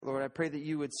I pray that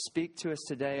you would speak to us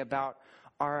today about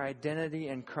our identity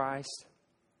in Christ.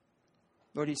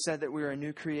 Lord, you said that we are a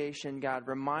new creation. God,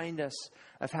 remind us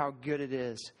of how good it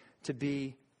is to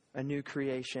be a new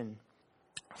creation,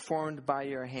 formed by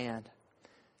your hand.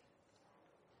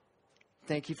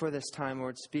 Thank you for this time,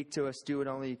 Lord. Speak to us. Do what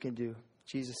only you can do. In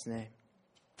Jesus' name.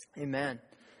 Amen.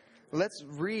 Let's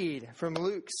read from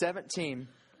Luke 17,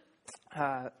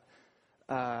 chapter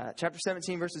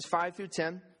 17, verses 5 through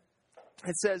 10.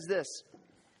 It says this: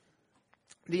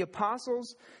 The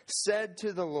apostles said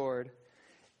to the Lord,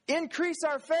 "Increase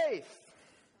our faith!"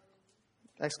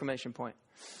 Exclamation point.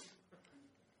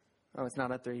 Oh, it's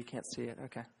not up there. You can't see it.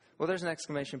 Okay. Well, there's an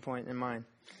exclamation point in mine.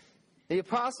 The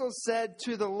apostles said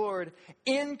to the Lord,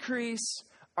 "Increase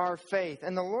our faith."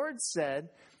 And the Lord said,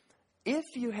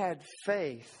 "If you had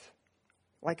faith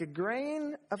like a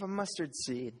grain of a mustard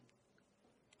seed,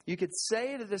 you could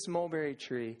say to this mulberry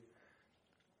tree,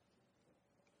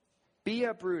 'Be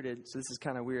uprooted.'" So this is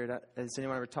kind of weird. Has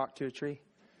anyone ever talked to a tree?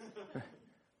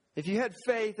 If you had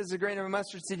faith as a grain of a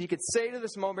mustard seed, you could say to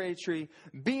this mulberry tree,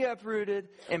 "Be uprooted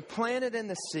and planted in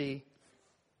the sea,"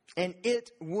 and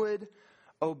it would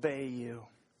obey you.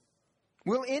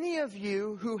 Will any of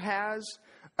you who has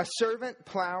a servant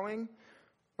plowing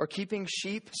or keeping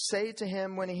sheep say to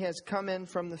him when he has come in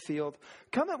from the field,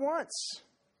 "Come at once,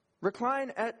 recline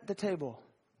at the table"?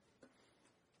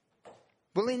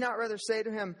 Will he not rather say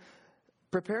to him,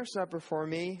 "Prepare supper for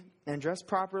me and dress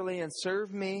properly and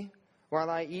serve me while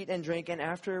I eat and drink, and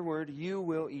afterward you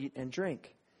will eat and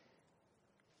drink"?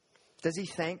 Does he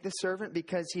thank the servant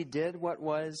because he did what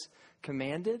was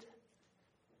commanded?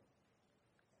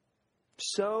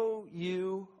 So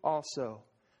you also,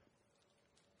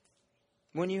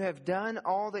 when you have done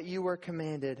all that you were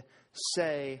commanded,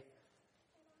 say,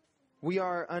 "We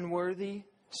are unworthy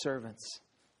servants.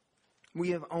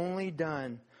 We have only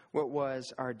done what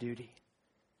was our duty."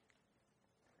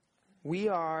 We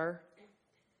are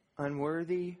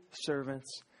unworthy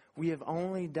servants. We have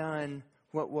only done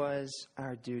what was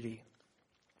our duty.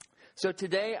 So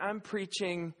today I'm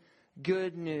preaching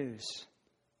good news.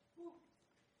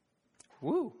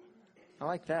 Woo! I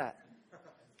like that.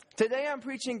 Today I'm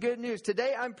preaching good news.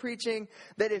 Today I'm preaching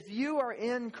that if you are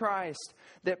in Christ,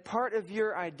 that part of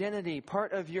your identity,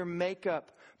 part of your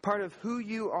makeup, part of who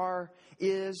you are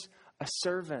is a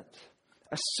servant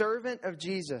of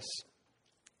Jesus.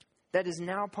 That is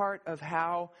now part of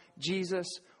how Jesus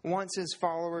wants his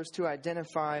followers to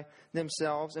identify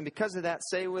themselves. And because of that,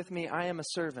 say with me, I am a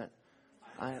servant.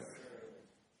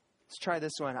 Let's try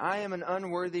this one. I am an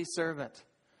unworthy servant.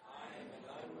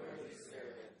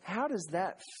 How does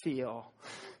that feel?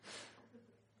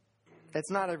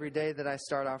 It's not every day that I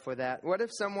start off with that. What if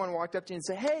someone walked up to you and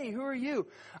said, "Hey, who are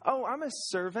you?" "Oh, I'm a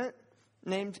servant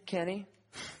named Kenny."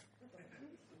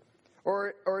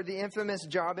 Or the infamous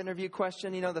job interview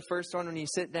question, the first one when you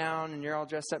sit down and you're all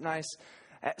dressed up nice.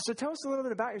 "So tell us a little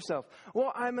bit about yourself."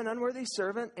 "Well, I'm an unworthy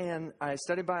servant and I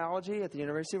study biology at the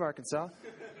University of Arkansas."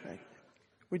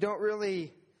 We don't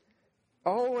really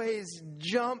always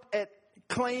jump at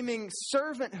claiming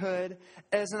servanthood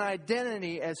as an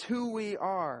identity, as who we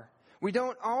are. We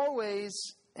don't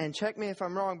always, and check me if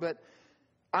I'm wrong, but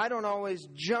I don't always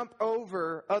jump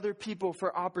over other people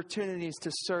for opportunities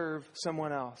to serve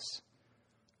someone else.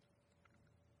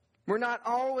 We're not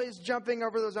always jumping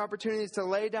over those opportunities to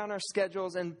lay down our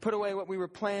schedules and put away what we were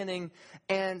planning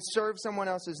and serve someone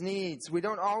else's needs. We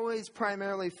don't always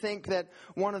primarily think that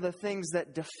one of the things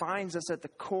that defines us at the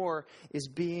core is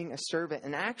being a servant.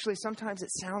 And actually, sometimes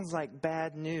it sounds like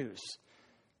bad news.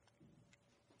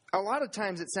 A lot of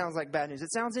times it sounds like bad news.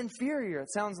 It sounds inferior.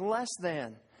 It sounds less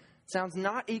than. It sounds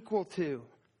not equal to.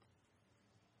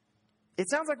 It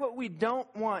sounds like what we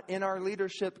don't want in our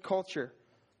leadership culture.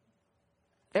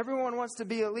 Everyone wants to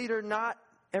be a leader, not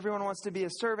everyone wants to be a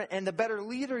servant. And the better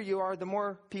leader you are, the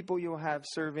more people you will have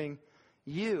serving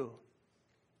you.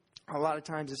 A lot of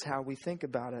times is how we think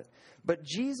about it. But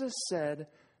Jesus said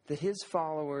that his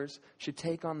followers should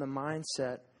take on the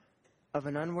mindset of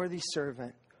an unworthy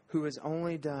servant who has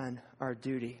only done our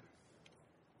duty.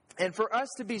 And for us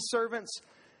to be servants,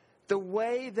 the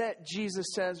way that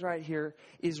Jesus says right here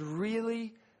is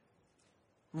really,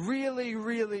 really,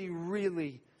 really,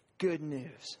 really good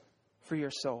news for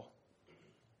your soul.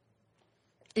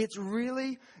 It's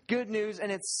really good news,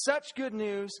 and it's such good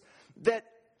news that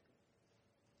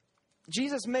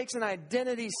Jesus makes an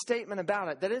identity statement about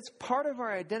it, that it's part of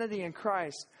our identity in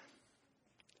Christ,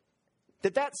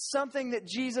 that's something that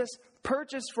Jesus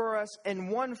purchased for us and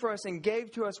won for us and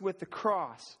gave to us with the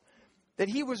cross, that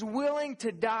he was willing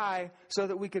to die so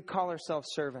that we could call ourselves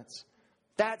servants.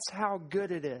 That's how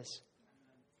good it is.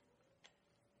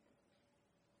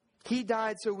 He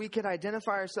died so we could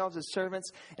identify ourselves as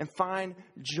servants and find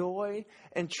joy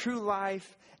and true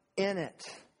life in it.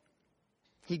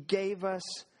 He gave us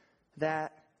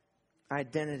that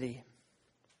identity.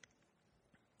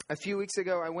 A few weeks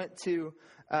ago, I went to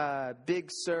Big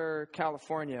Sur,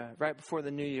 California, right before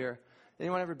the new year.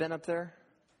 Anyone ever been up there?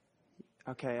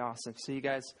 Okay, awesome. So you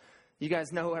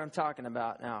guys know what I'm talking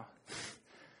about now.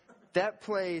 That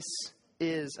place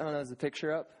is, I don't know, is the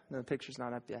picture up? No, the picture's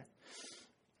not up yet.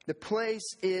 The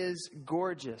place is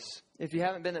gorgeous. If you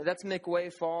haven't been there, that's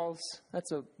McWay Falls.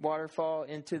 That's a waterfall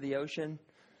into the ocean.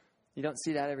 You don't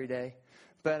see that every day.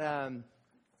 But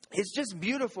it's just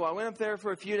beautiful. I went up there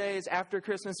for a few days after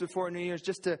Christmas, before New Year's,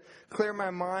 just to clear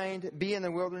my mind, be in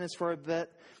the wilderness for a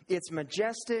bit. It's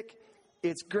majestic.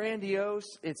 It's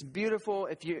grandiose. It's beautiful.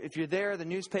 If you're there, the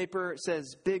newspaper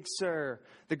says, Big Sur,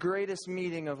 the greatest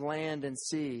meeting of land and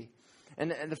sea. And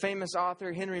the famous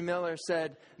author Henry Miller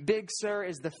said, Big Sur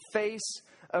is the face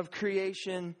of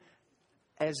creation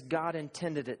as God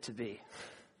intended it to be.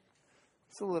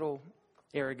 It's a little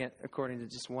arrogant according to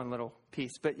just one little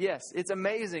piece. But yes, it's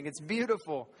amazing. It's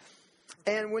beautiful.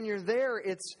 And when you're there,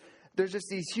 there's just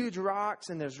these huge rocks,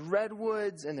 and there's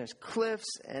redwoods, and there's cliffs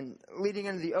and leading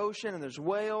into the ocean, and there's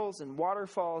whales and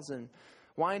waterfalls and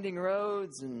winding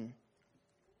roads and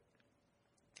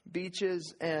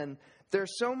beaches. And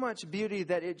there's so much beauty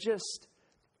that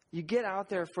you get out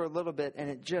there for a little bit and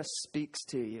it just speaks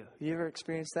to you. You ever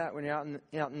experienced that when you're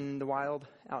out in the wild,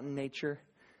 out in nature?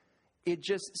 It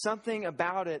just, something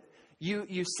about it,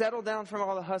 you settle down from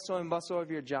all the hustle and bustle of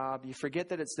your job. You forget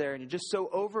that it's there, and you're just so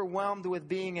overwhelmed with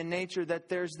being in nature that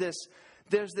there's this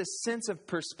sense of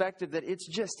perspective that it's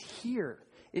just here.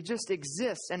 It just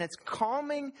exists, and it's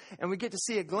calming, and we get to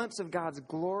see a glimpse of God's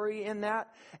glory in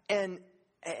that. And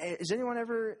has anyone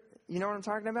ever, you know what I'm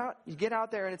talking about? You get out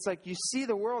there, and it's like you see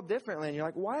the world differently, and you're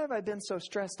like, why have I been so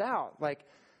stressed out? Like,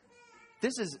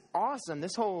 this is awesome.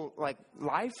 This whole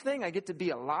life thing, I get to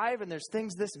be alive, and there's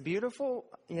things this beautiful,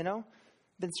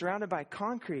 Been surrounded by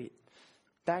concrete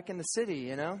back in the city,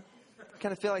 Kind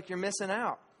of feel like you're missing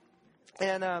out.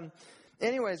 And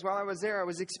anyways, while I was there, I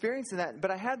was experiencing that.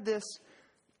 But I had this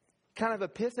kind of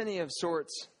epiphany of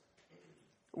sorts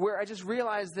where I just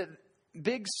realized that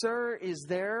Big Sur is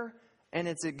there, and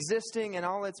it's existing in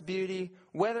all its beauty,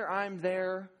 whether I'm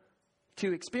there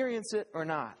to experience it or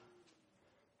not.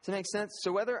 Does that make sense?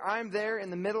 So whether I'm there in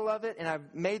the middle of it and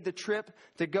I've made the trip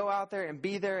to go out there and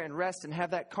be there and rest and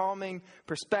have that calming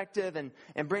perspective and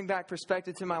bring back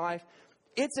perspective to my life,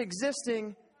 it's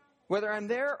existing whether I'm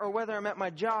there or whether I'm at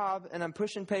my job and I'm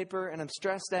pushing paper and I'm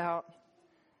stressed out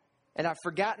and I've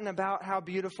forgotten about how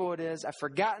beautiful it is. I've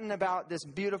forgotten about this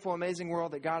beautiful, amazing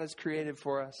world that God has created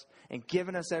for us and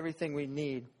given us everything we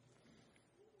need.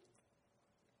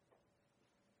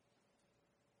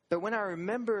 But when I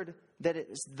remembered that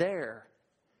it's there,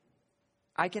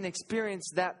 I can experience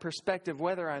that perspective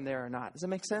whether I'm there or not. Does that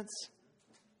make sense?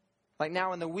 Like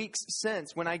now in the weeks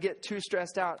since, when I get too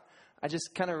stressed out, I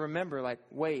just kind of remember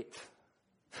wait,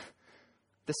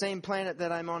 the same planet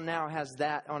that I'm on now has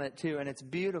that on it too, and it's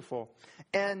beautiful.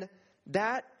 And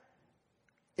that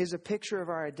is a picture of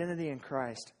our identity in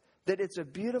Christ, that it's a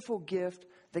beautiful gift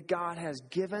that God has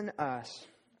given us.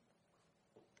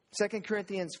 2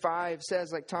 Corinthians 5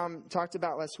 says, like Tom talked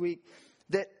about last week,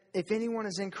 that if anyone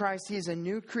is in Christ, he is a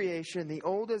new creation. The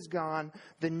old is gone.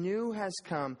 The new has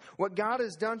come. What God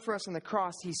has done for us on the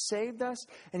cross, He saved us,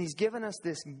 and He's given us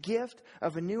this gift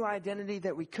of a new identity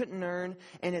that we couldn't earn,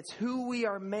 and it's who we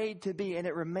are made to be, and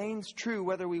it remains true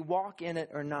whether we walk in it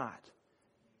or not.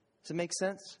 Does it make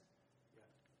sense?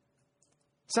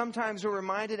 Sometimes we're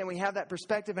reminded and we have that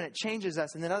perspective and it changes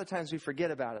us, and then other times we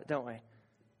forget about it, don't we?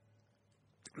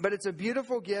 But it's a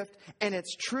beautiful gift, and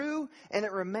it's true, and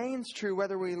it remains true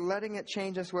whether we're letting it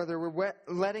change us, whether we're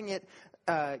letting it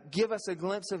give us a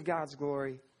glimpse of God's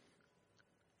glory.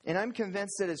 And I'm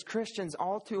convinced that as Christians,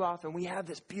 all too often, we have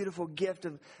this beautiful gift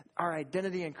of our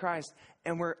identity in Christ,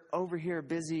 and we're over here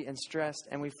busy and stressed,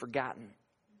 and we've forgotten.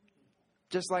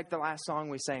 Just like the last song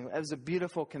we sang, it was a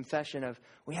beautiful confession of,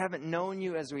 we haven't known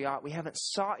you as we ought. We haven't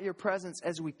sought your presence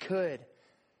as we could.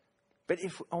 But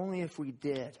only if we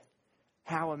did.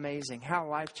 How amazing, how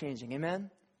life-changing. Amen? Amen?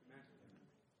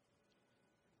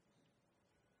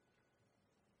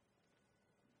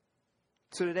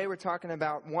 So today we're talking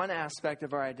about one aspect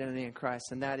of our identity in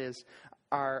Christ, and that is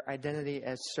our identity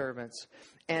as servants.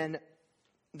 And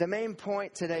the main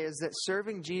point today is that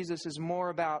serving Jesus is more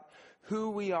about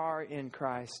who we are in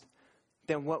Christ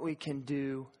than what we can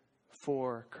do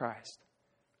for Christ.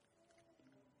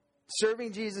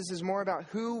 Serving Jesus is more about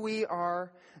who we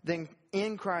are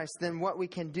in Christ than what we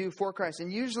can do for Christ.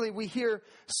 And usually we hear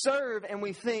serve and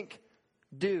we think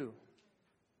Do.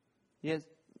 Yes,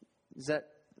 does that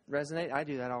resonate? I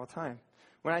do that all the time.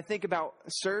 When I think about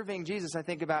serving Jesus, I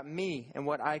think about me and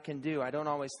what I can do. I don't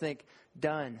always think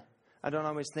done. I don't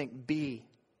always think be.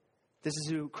 This is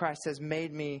who Christ has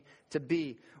made me to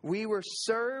be. We were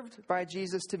served by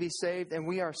Jesus to be saved, and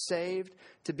we are saved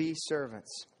to be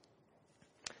servants.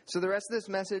 So the rest of this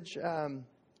message, I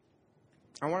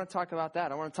want to talk about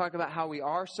that. I want to talk about how we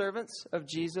are servants of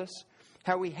Jesus,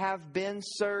 how we have been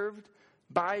served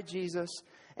by Jesus,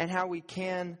 and how we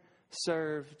can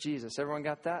serve Jesus. Everyone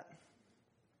got that?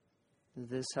 Does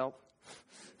this help?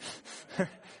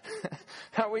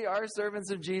 How we are servants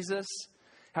of Jesus,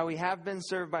 how we have been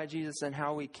served by Jesus, and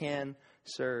how we can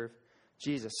serve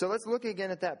Jesus. So let's look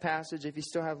again at that passage if you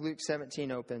still have Luke 17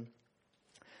 open.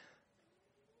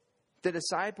 The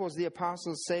disciples, the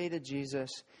apostles say to Jesus,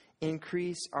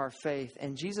 increase our faith.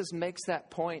 And Jesus makes that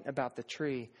point about the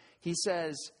tree. He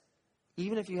says,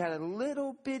 even if you had a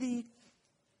little bitty,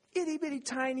 itty bitty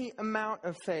tiny amount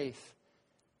of faith,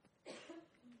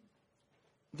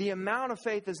 the amount of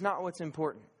faith is not what's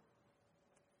important.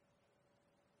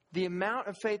 The amount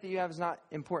of faith that you have is not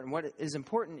important. What is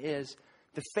important is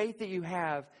the faith that you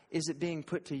have, is it being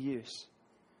put to use?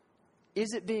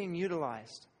 Is it being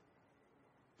utilized?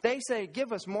 They say,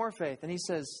 give us more faith. And he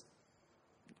says,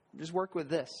 just work with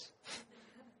this.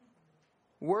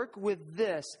 Work with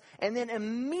this. And then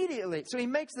immediately, so he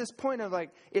makes this point of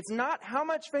like, it's not how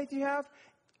much faith you have.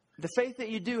 The faith that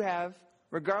you do have,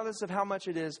 regardless of how much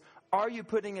it is, are you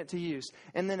putting it to use?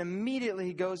 And then immediately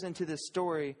he goes into this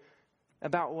story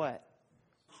about what?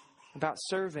 About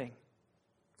serving.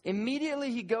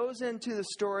 Immediately he goes into the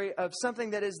story of something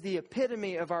that is the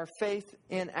epitome of our faith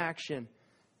in action,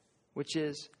 which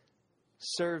is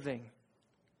serving.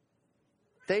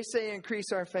 They say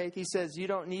increase our faith. He says you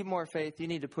don't need more faith. You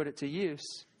need to put it to use.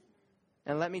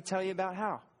 And let me tell you about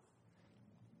how.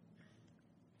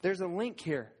 There's a link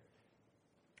here.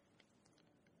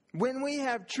 When we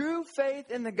have true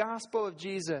faith in the gospel of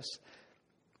Jesus,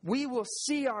 we will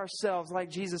see ourselves, like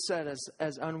Jesus said,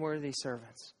 as unworthy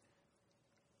servants.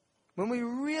 When we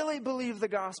really believe the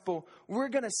gospel, we're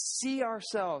going to see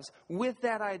ourselves with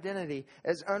that identity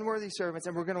as unworthy servants,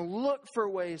 and we're going to look for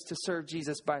ways to serve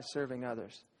Jesus by serving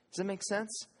others. Does that make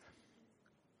sense?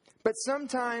 But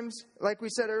sometimes, like we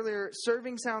said earlier,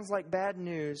 serving sounds like bad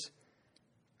news.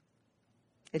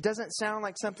 It doesn't sound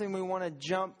like something we want to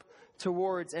jump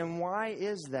towards. And why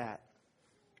is that?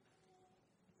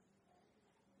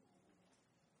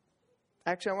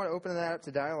 Actually, I want to open that up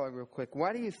to dialogue real quick.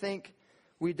 Why do you think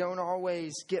we don't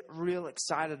always get real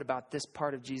excited about this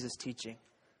part of Jesus' teaching?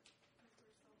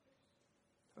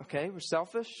 Okay, we're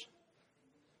selfish.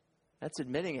 That's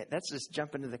admitting it. That's just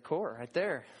jumping to the core right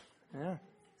there. Yeah.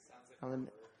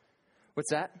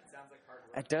 What's that?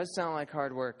 It does sound like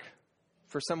hard work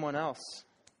for someone else.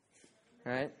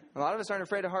 Right? A lot of us aren't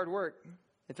afraid of hard work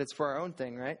if it's for our own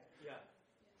thing, right? Yeah.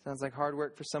 Sounds like hard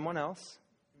work for someone else.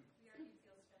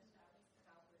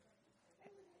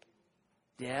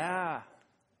 Yeah.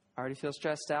 Already feel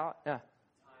stressed out? Yeah.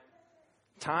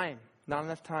 Time. Not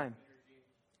enough time.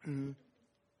 Mm-hmm.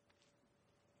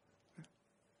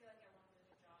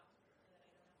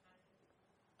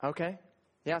 Okay.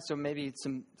 Yeah, so maybe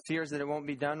some fears that it won't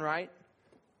be done right.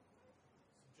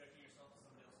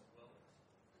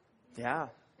 Yeah.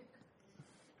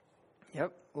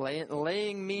 Yep.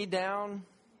 Laying me down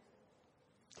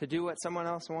to do what someone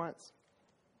else wants.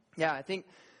 Yeah, I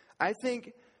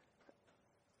think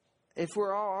if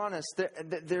we're all honest,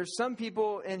 there's some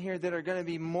people in here that are going to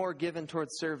be more given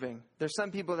towards serving. There's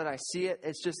some people that I see it.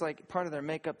 It's just like part of their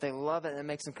makeup. They love it and it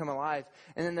makes them come alive.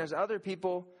 And then there's other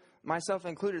people, myself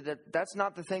included, that's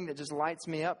not the thing that just lights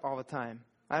me up all the time.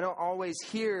 I don't always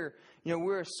hear,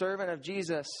 we're a servant of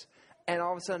Jesus. And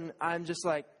all of a sudden, I'm just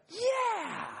like,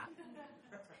 yeah!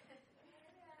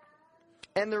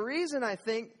 And the reason I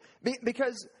think,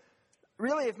 because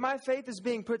really, if my faith is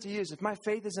being put to use, if my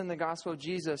faith is in the gospel of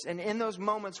Jesus, and in those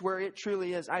moments where it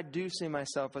truly is, I do see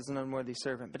myself as an unworthy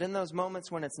servant. But in those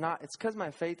moments when it's not, it's because my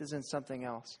faith is in something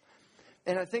else.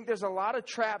 And I think there's a lot of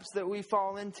traps that we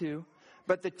fall into.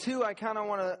 But the two I kind of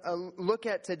want to look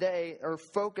at today, or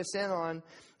focus in on,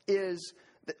 is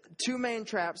two main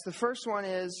traps. The first one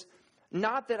is,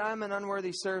 not that I'm an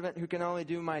unworthy servant who can only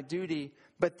do my duty,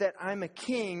 but that I'm a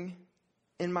king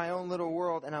in my own little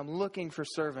world and I'm looking for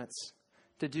servants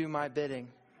to do my bidding.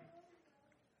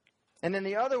 And then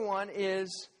the other one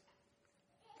is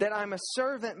that I'm a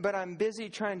servant, but I'm busy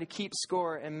trying to keep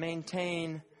score and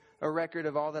maintain a record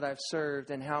of all that I've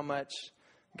served and how much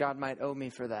God might owe me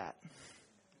for that.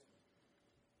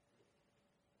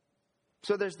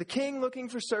 So there's the king looking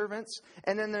for servants,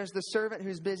 and then there's the servant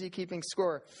who's busy keeping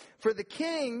score. For the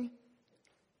king,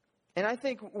 and I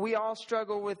think we all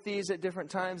struggle with these at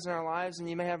different times in our lives, and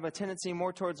you may have a tendency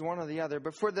more towards one or the other.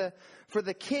 But for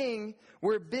the king,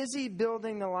 we're busy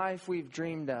building the life we've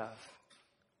dreamed of.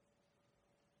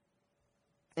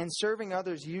 And serving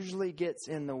others usually gets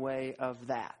in the way of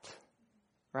that,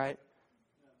 right?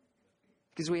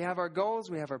 Because we have our goals,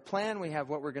 we have our plan, we have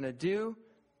what we're going to do.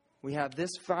 We have this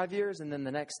 5 years and then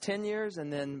the next 10 years.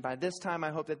 And then by this time,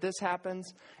 I hope that this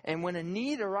happens. And when a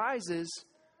need arises,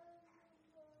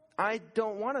 I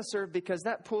don't want to serve because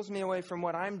that pulls me away from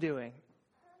what I'm doing.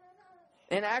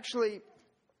 And actually,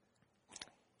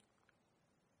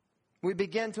 we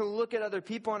begin to look at other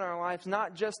people in our lives,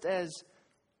 not just as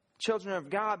children of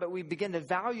God, but we begin to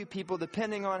value people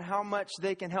depending on how much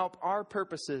they can help our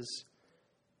purposes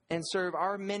and serve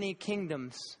our many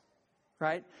kingdoms.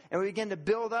 Right? And we begin to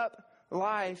build up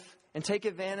life and take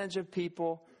advantage of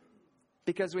people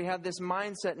because we have this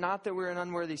mindset, not that we're an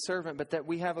unworthy servant, but that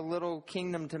we have a little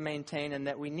kingdom to maintain and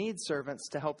that we need servants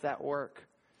to help that work.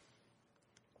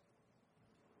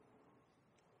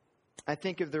 I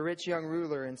think of the rich young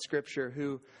ruler in Scripture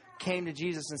who came to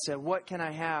Jesus and said, "What can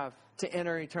I have to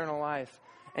enter eternal life?"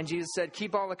 And Jesus said,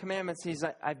 "Keep all the commandments." He's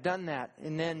like, "I've done that."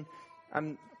 And then,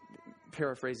 I'm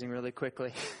paraphrasing really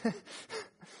quickly.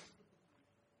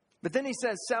 But then he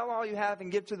says, "Sell all you have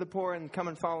and give to the poor and come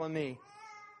and follow me."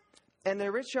 And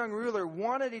the rich young ruler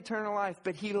wanted eternal life,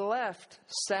 but he left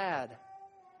sad.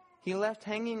 He left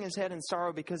hanging his head in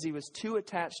sorrow because he was too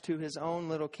attached to his own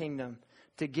little kingdom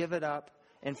to give it up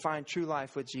and find true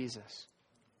life with Jesus.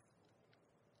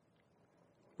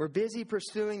 We're busy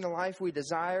pursuing the life we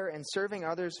desire, and serving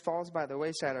others falls by the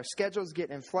wayside. Our schedules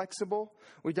get inflexible.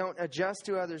 We don't adjust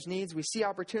to others' needs. We see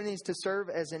opportunities to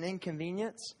serve as an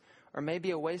inconvenience or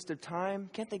maybe a waste of time.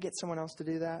 Can't they get someone else to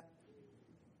do that?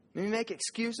 We make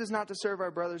excuses not to serve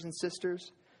our brothers and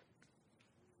sisters.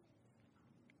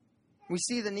 We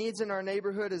see the needs in our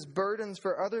neighborhood as burdens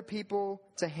for other people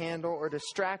to handle or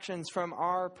distractions from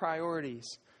our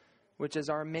priorities, which is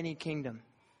our mini kingdom.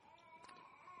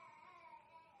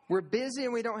 We're busy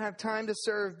and we don't have time to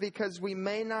serve because we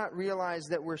may not realize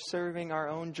that we're serving our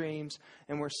own dreams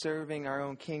and we're serving our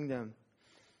own kingdom.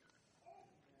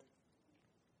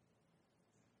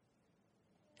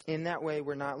 In that way,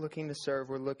 we're not looking to serve,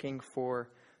 we're looking for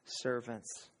servants.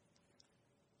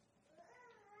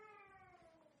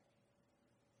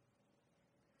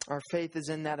 Our faith is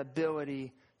in that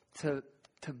ability to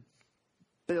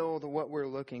build what we're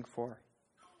looking for.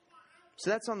 So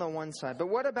that's on the one side. But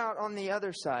what about on the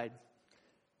other side?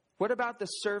 What about the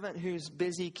servant who's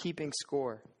busy keeping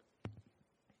score?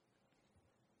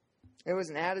 It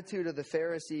was an attitude of the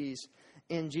Pharisees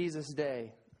in Jesus'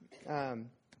 day.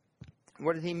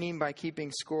 What did he mean by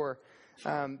keeping score?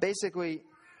 Basically,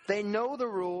 they know the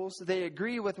rules. They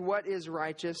agree with what is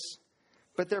righteous.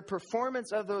 But their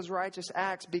performance of those righteous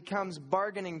acts becomes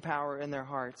bargaining power in their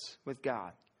hearts with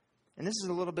God. And this is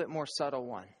a little bit more subtle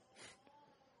one.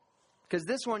 Because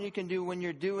this one you can do when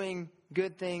you're doing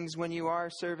good things, when you are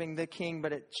serving the king,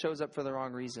 but it shows up for the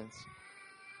wrong reasons.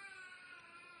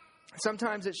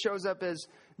 Sometimes it shows up as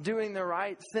doing the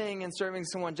right thing and serving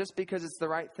someone just because it's the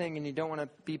right thing and you don't want to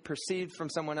be perceived from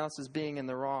someone else as being in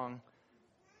the wrong.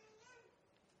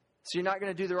 So you're not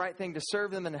going to do the right thing to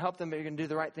serve them and to help them, but you're going to do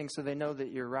the right thing so they know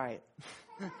that you're right.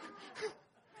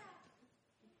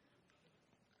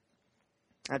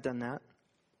 I've done that.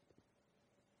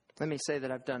 Let me say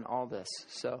that I've done all this.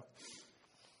 So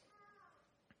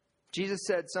Jesus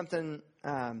said something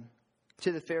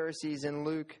to the Pharisees in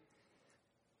Luke.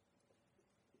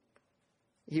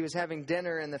 He was having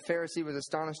dinner, and the Pharisee was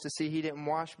astonished to see he didn't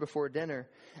wash before dinner.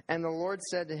 And the Lord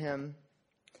said to him,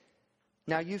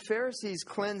 "Now you Pharisees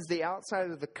cleanse the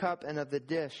outside of the cup and of the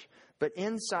dish, but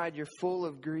inside you're full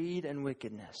of greed and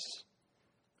wickedness.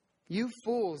 You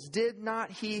fools, did not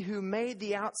he who made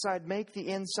the outside make the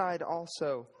inside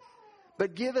also?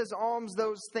 But give as alms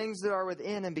those things that are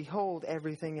within, and behold,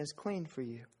 everything is clean for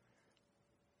you."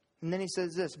 And then he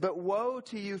says this, "But woe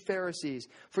to you Pharisees,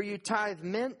 for you tithe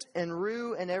mint and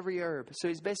rue and every herb." So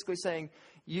he's basically saying,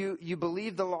 you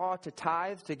believe the law to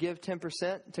tithe, to give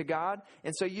 10% to God.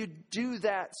 And so you do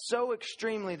that so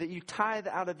extremely that you tithe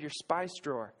out of your spice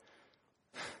drawer.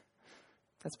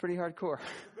 That's pretty hardcore.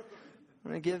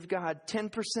 I'm going to give God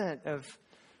 10% of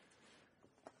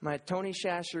my Tony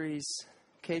Chachere's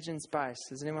Cajun spice.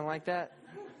 Does anyone like that?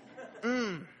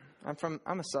 I'm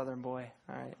a Southern boy.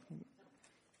 All right.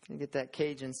 You get that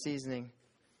Cajun seasoning.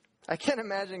 I can't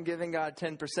imagine giving God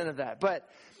 10% of that. But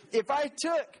if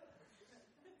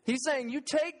he's saying you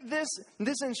take this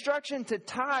instruction to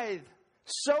tithe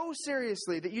so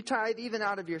seriously that you tithe even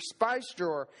out of your spice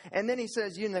drawer. And then he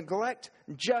says you neglect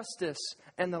justice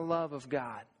and the love of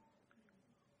God.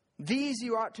 These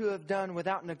you ought to have done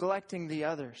without neglecting the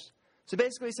others. So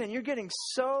basically he's saying you're getting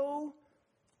so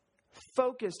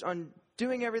focused on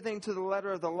doing everything to the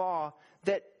letter of the law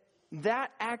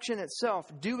that action itself,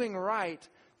 doing right,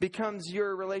 becomes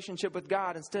your relationship with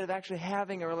God instead of actually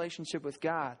having a relationship with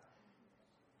God.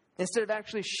 Instead of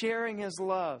actually sharing His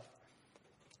love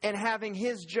and having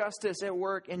His justice at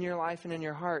work in your life and in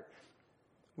your heart,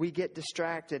 we get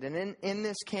distracted. And in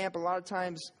this camp, a lot of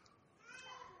times,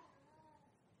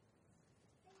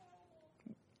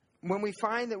 when we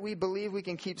find that we believe we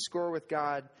can keep score with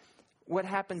God, what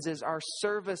happens is our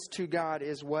service to God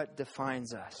is what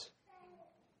defines us.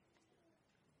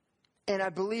 And I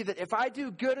believe that if I do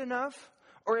good enough,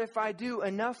 or if I do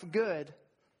enough good,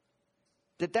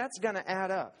 that's going to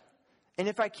add up. And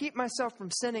if I keep myself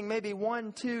from sinning maybe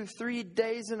 1, 2, 3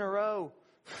 days in a row,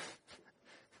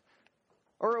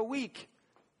 or a week,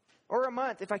 or a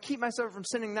month, if I keep myself from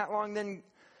sinning that long,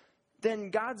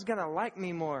 then God's going to like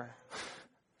me more.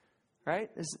 Right?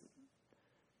 Is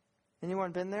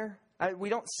anyone been there? We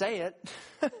don't say it.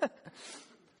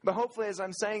 But hopefully as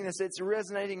I'm saying this, it's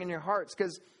resonating in your hearts.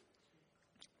 Because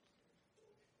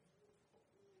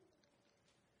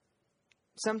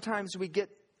sometimes we get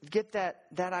that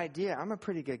idea. I'm a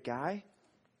pretty good guy.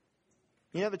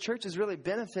 You know, the church has really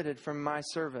benefited from my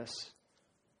service.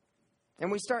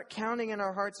 And we start counting in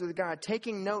our hearts with God,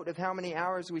 taking note of how many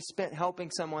hours we spent helping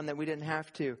someone that we didn't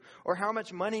have to, or how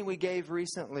much money we gave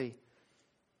recently.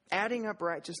 Adding up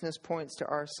righteousness points to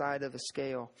our side of the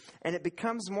scale. And it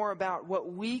becomes more about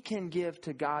what we can give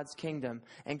to God's kingdom.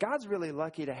 And God's really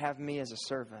lucky to have me as a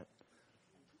servant.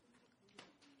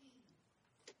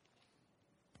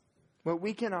 What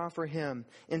we can offer Him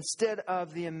instead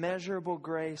of the immeasurable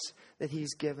grace that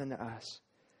He's given to us.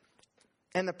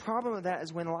 And the problem with that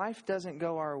is when life doesn't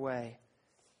go our way,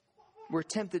 we're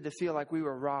tempted to feel like we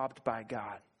were robbed by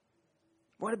God.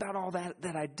 What about all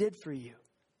that I did for you?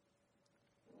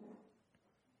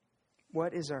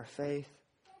 What is our faith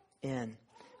in?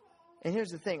 And here's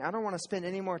the thing. I don't want to spend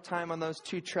any more time on those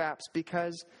two traps,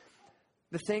 because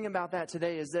the thing about that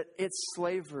today is that it's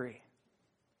slavery.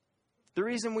 The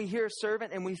reason we hear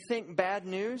servant and we think bad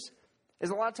news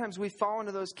is a lot of times we fall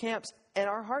into those camps and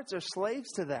our hearts are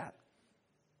slaves to that.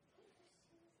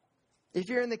 If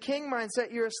you're in the king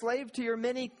mindset, you're a slave to your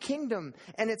mini kingdom.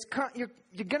 And you're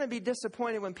going to be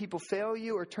disappointed when people fail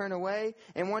you or turn away.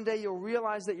 And one day you'll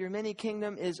realize that your mini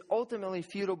kingdom is ultimately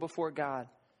futile before God.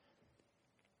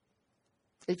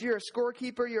 If you're a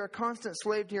scorekeeper, you're a constant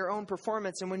slave to your own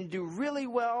performance. And when you do really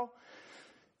well,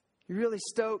 you're really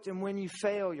stoked. And when you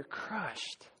fail, you're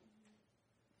crushed.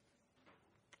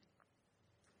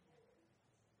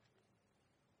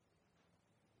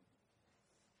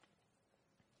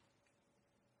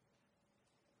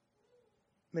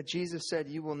 But Jesus said,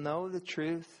 you will know the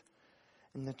truth,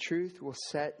 and the truth will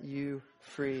set you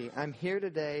free. I'm here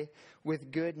today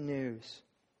with good news.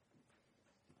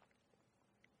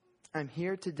 I'm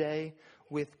here today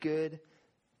with good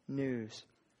news.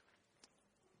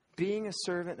 Being a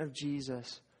servant of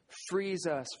Jesus frees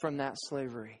us from that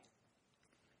slavery.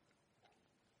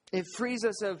 It frees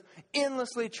us of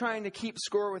endlessly trying to keep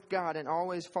score with God and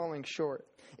always falling short.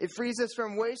 It frees us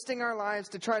from wasting our lives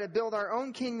to try to build our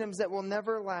own kingdoms that will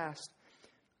never last.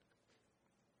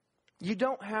 You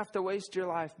don't have to waste your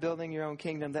life building your own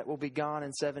kingdom that will be gone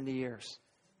in 70 years.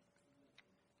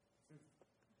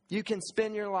 You can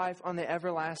spend your life on the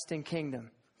everlasting kingdom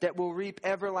that will reap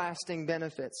everlasting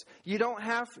benefits. You don't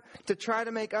have to try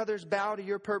to make others bow to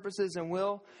your purposes and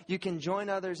will. You can join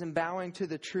others in bowing to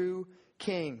the true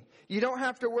King. You don't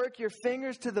have to work your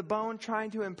fingers to the bone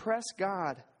trying to impress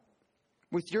God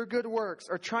with your good works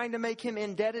or trying to make Him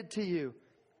indebted to you.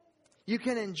 You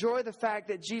can enjoy the fact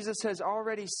that Jesus has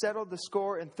already settled the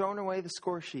score and thrown away the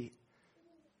score sheet.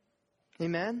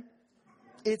 Amen?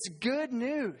 It's good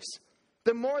news.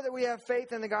 The more that we have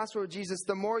faith in the gospel of Jesus,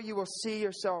 the more you will see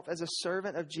yourself as a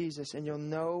servant of Jesus, and you'll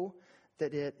know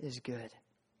that it is good.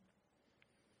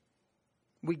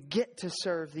 We get to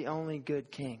serve the only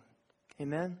good King.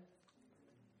 Amen?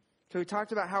 So we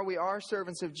talked about how we are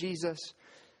servants of Jesus.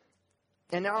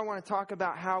 And now I want to talk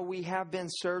about how we have been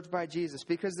served by Jesus.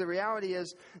 Because the reality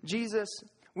is,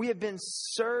 we have been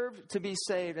served to be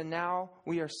saved, and now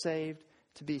we are saved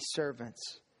to be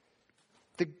servants.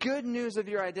 The good news of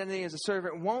your identity as a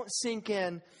servant won't sink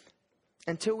in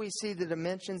until we see the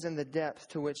dimensions and the depth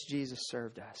to which Jesus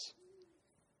served us.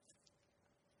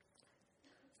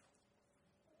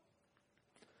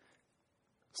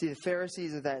 See, the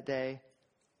Pharisees of that day,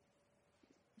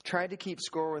 tried to keep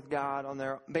score with God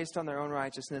based on their own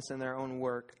righteousness and their own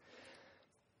work.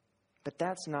 But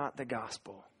that's not the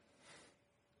gospel.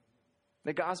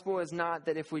 The gospel is not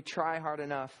that if we try hard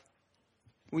enough,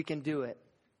 we can do it.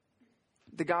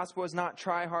 The gospel is not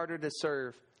try harder to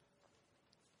serve.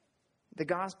 The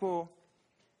gospel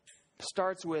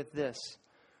starts with this: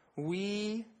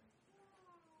 we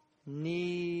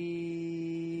need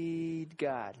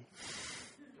God.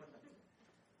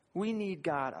 We need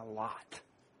God a lot.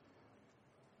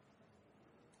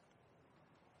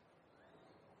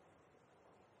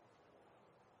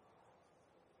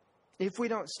 If we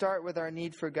don't start with our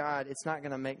need for God, it's not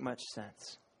going to make much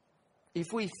sense.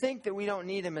 If we think that we don't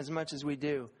need Him as much as we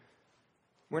do,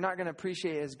 we're not going to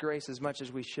appreciate His grace as much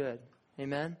as we should.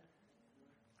 Amen?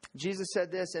 Jesus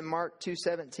said this in Mark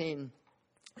 2:17,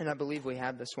 and I believe we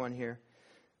have this one here.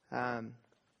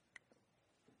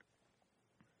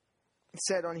 It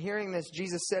said, on hearing this,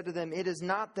 Jesus said to them, "It is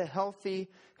not the healthy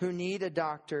who need a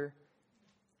doctor,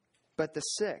 but the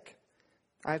sick.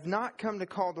 I have not come to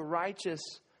call the righteous,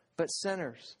 but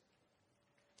sinners."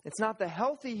 It's not the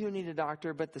healthy who need a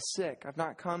doctor, but the sick. I've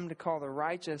not come to call the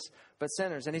righteous, but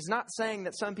sinners. And He's not saying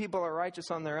that some people are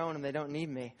righteous on their own and they don't need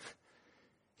me.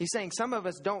 He's saying some of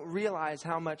us don't realize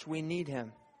how much we need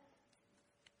Him.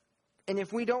 And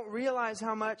if we don't realize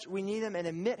how much we need Him and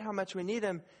admit how much we need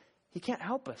Him, He can't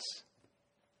help us.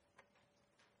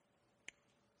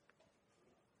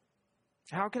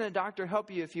 How can a doctor help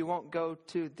you if you won't go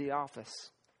to the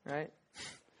office, right?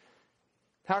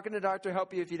 How can a doctor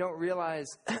help you if you don't realize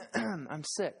I'm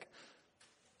sick?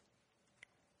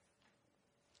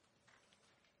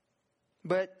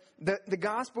 But the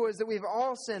gospel is that we've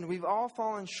all sinned. We've all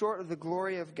fallen short of the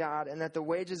glory of God, and that the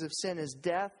wages of sin is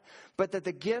death, but that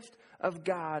the gift of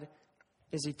God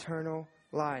is eternal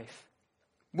life.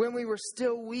 When we were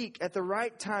still weak, at the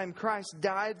right time, Christ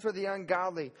died for the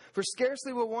ungodly. For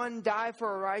scarcely will one die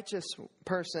for a righteous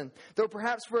person, though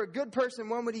perhaps for a good person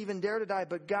one would even dare to die.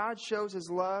 But God shows His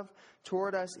love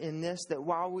toward us in this, that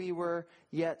while we were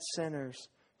yet sinners,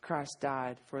 Christ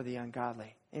died for the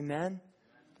ungodly. Amen?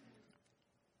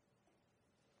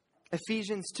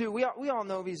 Ephesians 2, we all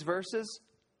know these verses.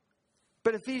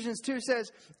 But Ephesians 2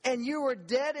 says, "And you were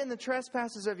dead in the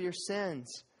trespasses of your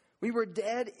sins." We were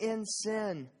dead in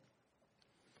sin.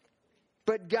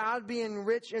 But God, being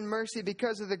rich in mercy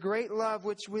because of the great love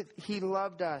which He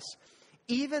loved us,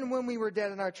 even when we were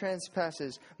dead in our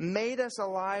trespasses, made us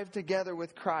alive together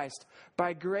with Christ.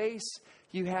 By grace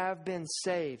you have been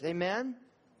saved. Amen?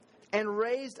 And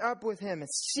raised up with Him, and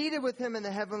seated with Him in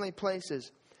the heavenly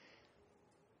places.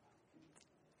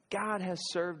 God has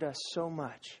served us so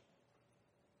much.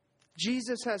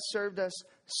 Jesus has served us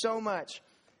so much.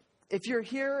 If you're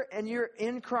here and you're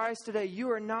in Christ today,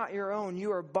 you are not your own.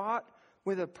 You are bought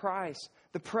with a price.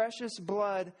 The precious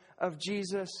blood of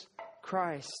Jesus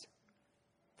Christ.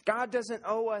 God doesn't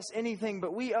owe us anything,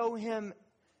 but we owe Him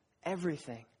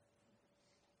everything.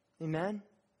 Amen?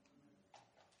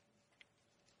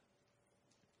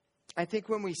 I think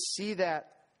when we see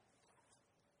that,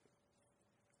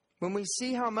 when we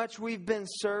see how much we've been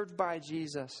served by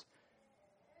Jesus,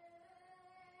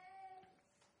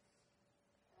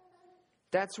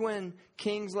 that's when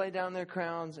kings lay down their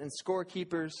crowns and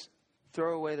scorekeepers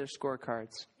throw away their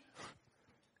scorecards.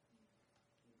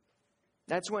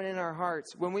 That's when in our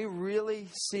hearts, when we really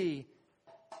see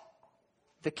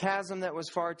the chasm that was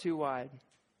far too wide,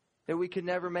 that we could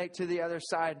never make to the other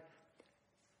side,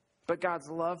 but God's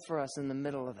love for us in the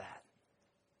middle of that.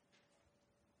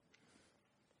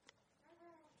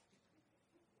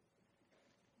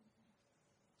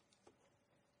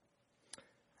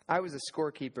 I was a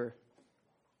scorekeeper.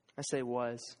 I say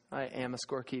was. I am a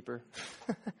scorekeeper.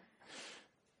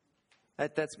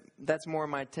 That's more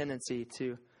my tendency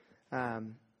to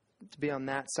be on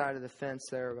that side of the fence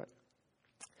there. But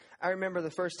I remember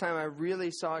the first time I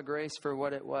really saw grace for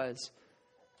what it was,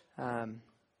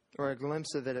 or a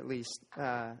glimpse of it at least.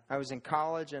 I was in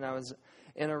college and I was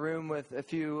in a room with a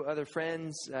few other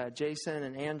friends, Jason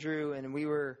and Andrew, and we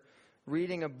were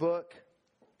reading a book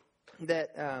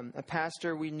that a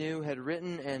pastor we knew had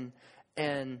written,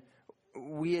 and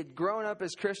we had grown up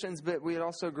as Christians, but we had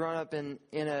also grown up in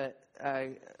a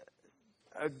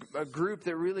group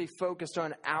that really focused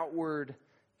on outward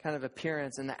kind of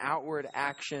appearance and the outward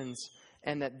actions,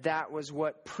 and that was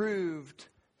what proved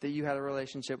that you had a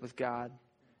relationship with God.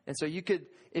 And so you could,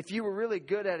 if you were really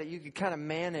good at it, you could kind of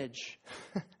manage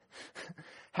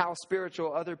how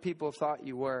spiritual other people thought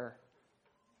you were.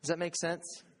 Does that make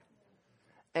sense?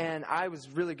 And I was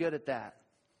really good at that.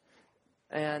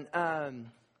 And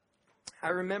I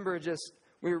remember just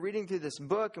we were reading through this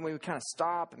book, and we would kind of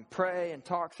stop and pray and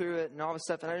talk through it and all this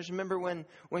stuff. And I just remember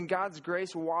when God's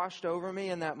grace washed over me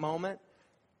in that moment,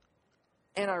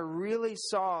 and I really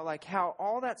saw like how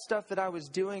all that stuff that I was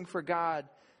doing for God,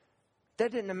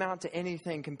 that didn't amount to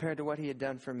anything compared to what He had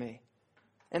done for me.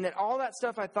 And that all that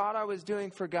stuff I thought I was doing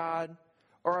for God,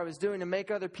 or I was doing to make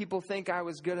other people think I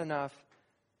was good enough,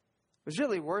 was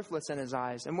really worthless in His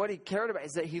eyes. And what He cared about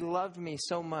is that He loved me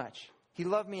so much. He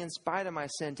loved me in spite of my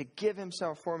sin, to give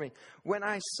Himself for me. When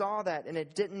I saw that, and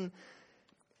it didn't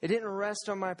rest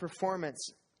on my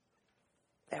performance,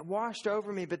 it washed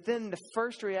over me. But then the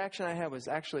first reaction I had was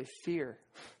actually fear.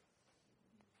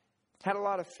 Had a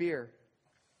lot of fear.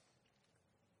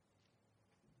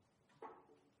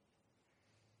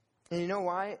 And you know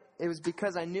why? It was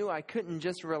because I knew I couldn't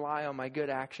just rely on my good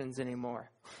actions anymore.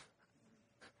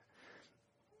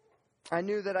 I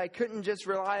knew that I couldn't just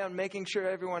rely on making sure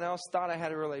everyone else thought I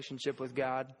had a relationship with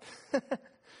God.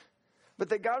 But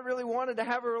that God really wanted to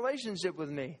have a relationship with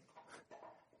me.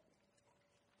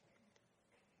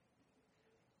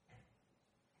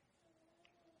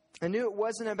 I knew it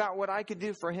wasn't about what I could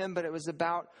do for Him, but it was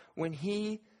about when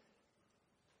He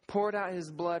poured out His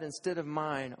blood instead of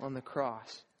mine on the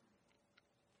cross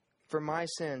for my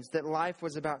sins, that life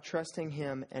was about trusting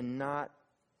Him and not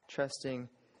trusting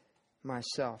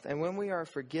myself. And when we are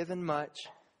forgiven much,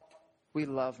 we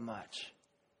love much.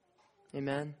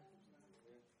 Amen?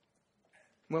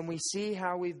 When we see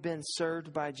how we've been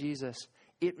served by Jesus,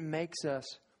 it makes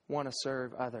us want to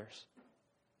serve others.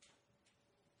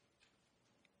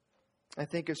 I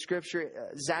think of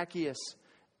Scripture, Zacchaeus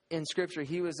in Scripture,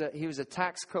 he was a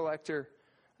tax collector,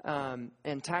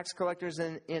 and tax collectors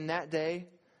in that day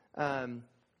in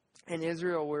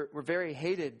Israel were very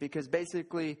hated, because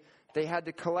basically they had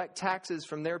to collect taxes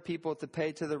from their people to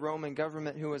pay to the Roman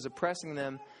government who was oppressing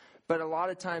them. But a lot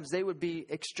of times they would be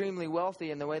extremely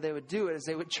wealthy, and the way they would do it is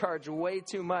they would charge way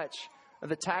too much of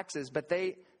the taxes. But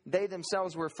they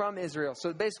themselves were from Israel.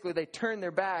 So basically they turned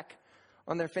their back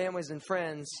on their families and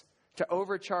friends to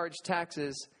overcharge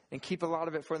taxes and keep a lot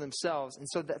of it for themselves. And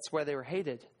so that's why they were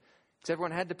hated. Because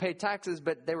everyone had to pay taxes,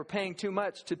 but they were paying too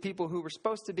much to people who were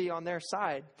supposed to be on their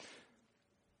side.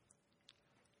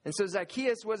 And so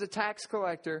Zacchaeus was a tax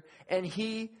collector, and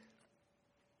he,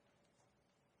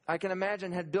 I can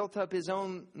imagine, had built up his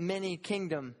own mini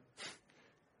kingdom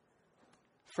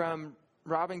from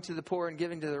robbing to the poor and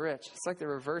giving to the rich. It's like the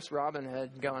reverse Robin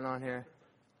Hood going on here.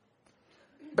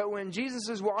 But when Jesus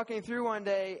was walking through one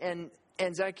day,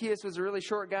 and Zacchaeus was a really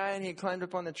short guy, and he climbed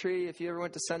up on the tree. If you ever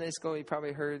went to Sunday school, you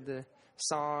probably heard the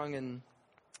song and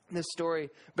this story.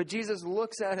 But Jesus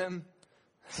looks at him.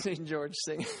 Seen George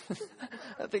sing.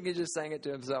 I think he just sang it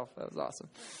to himself. That was awesome.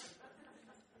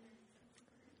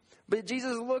 But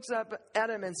Jesus looks up at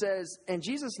him and says, and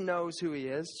Jesus knows who he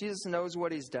is. Jesus knows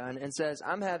what he's done, and says,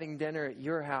 I'm having dinner at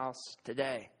your house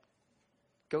today.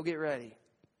 Go get ready.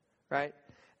 Right?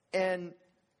 And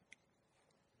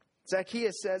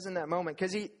Zacchaeus says in that moment,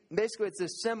 because basically it's a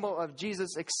symbol of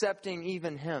Jesus accepting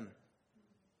even him.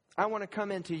 I want to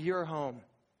come into your home.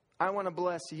 I want to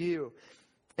bless you.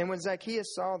 And when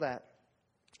Zacchaeus saw that,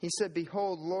 he said,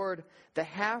 Behold, Lord, the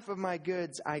half of my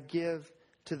goods I give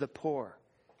to the poor.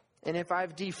 And if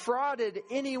I've defrauded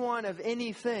anyone of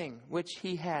anything, which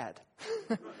he had,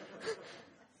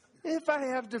 if I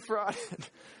have defrauded,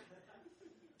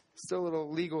 still a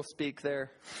little legal speak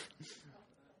there.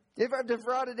 If I've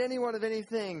defrauded anyone of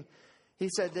anything, he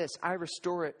said this, I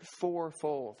restore it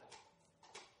fourfold.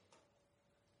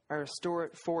 I restore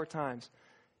it 4 times.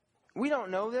 We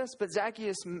don't know this, but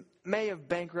Zacchaeus may have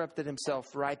bankrupted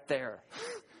himself right there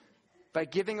by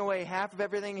giving away half of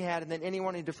everything he had, and then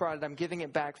anyone he defrauded, I'm giving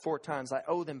it back 4 times. I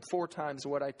owe them 4 times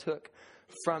what I took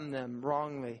from them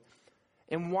wrongly.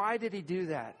 And why did he do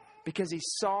that? Because he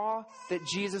saw that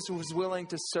Jesus was willing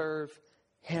to serve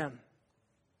him.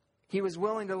 He was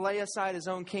willing to lay aside his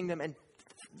own kingdom, and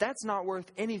that's not worth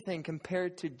anything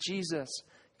compared to Jesus'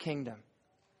 kingdom.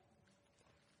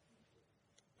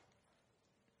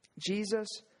 Jesus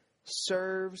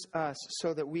serves us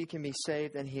so that we can be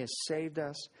saved, and He has saved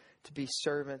us to be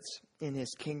servants in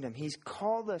His kingdom. He's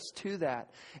called us to that.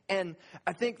 And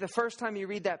I think the first time you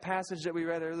read that passage that we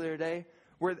read earlier today,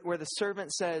 where the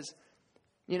servant says,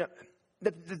 you know,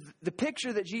 the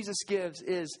picture that Jesus gives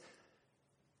is,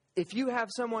 if you have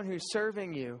someone who's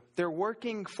serving you, they're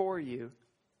working for you,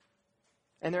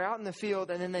 and they're out in the field,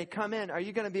 and then they come in, are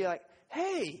you going to be like,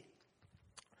 hey,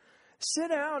 sit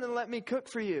down and let me cook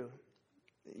for you?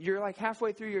 You're like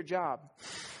halfway through your job.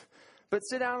 But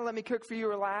sit down and let me cook for you,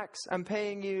 relax. I'm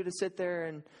paying you to sit there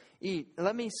and eat.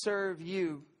 Let me serve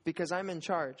you because I'm in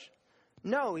charge.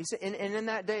 No, he said, and in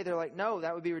that day, they're like, no,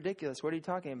 that would be ridiculous. What are you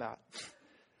talking about?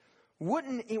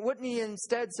 Wouldn't he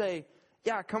instead say,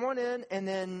 yeah, come on in and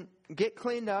then get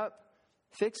cleaned up,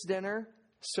 fix dinner,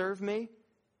 serve me,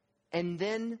 and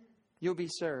then you'll be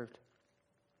served.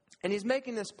 And he's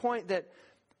making this point that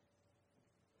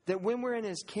when we're in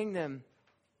his kingdom,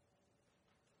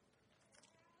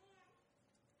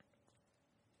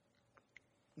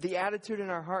 the attitude in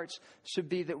our hearts should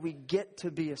be that we get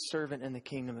to be a servant in the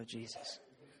kingdom of Jesus.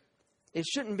 It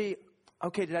shouldn't be,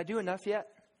 okay, did I do enough yet?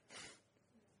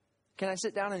 Can I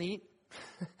sit down and eat?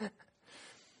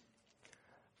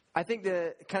 I think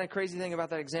the kind of crazy thing about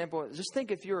that example is just think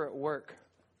if you're at work.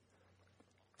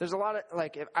 There's a lot of,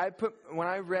 like, when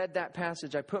I read that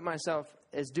passage, I put myself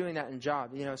as doing that in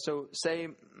job. So say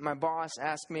my boss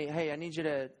asked me, hey, I need you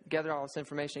to gather all this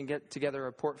information and get together a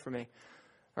report for me.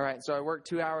 All right, so I work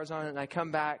 2 hours on it, and I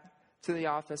come back to the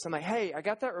office. I'm like, hey, I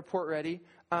got that report ready.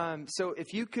 So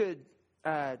if you could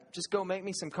just go make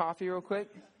me some coffee real quick,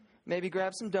 maybe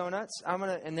grab some donuts.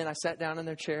 And then I sat down in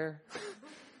their chair,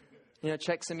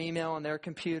 check some email on their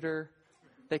computer.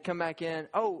 They come back in.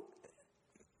 Oh,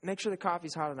 make sure the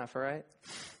coffee's hot enough, all right?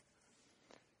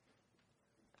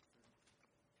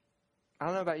 I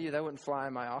don't know about you, that wouldn't fly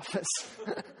in my office.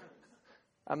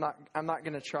 I'm not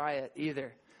going to try it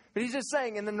either. But he's just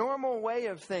saying, in the normal way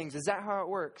of things, is that how it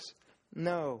works?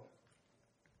 No.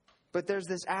 But there's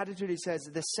this attitude, he says,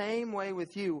 the same way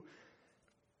with you.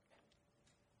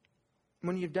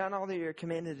 When you've done all that you're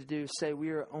commanded to do, say,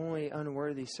 we are only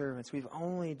unworthy servants. We've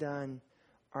only done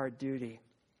our duty.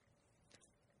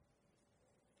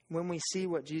 When we see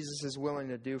what Jesus is willing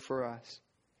to do for us,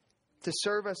 to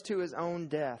serve us to his own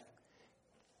death,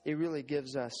 it really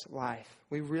gives us life.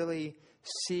 We really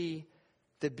see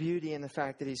the beauty in the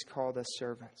fact that he's called us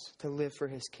servants to live for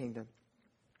his kingdom.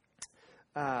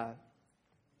 In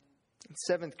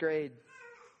 7th grade,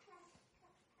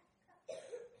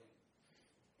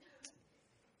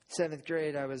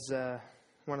 I was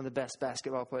one of the best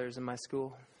basketball players in my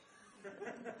school.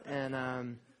 And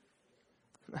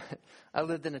I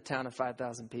lived in a town of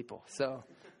 5,000 people, so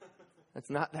that's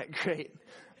not that great.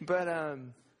 But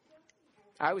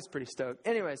I was pretty stoked.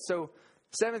 Anyway, so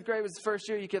 7th grade was the first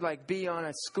year you could be on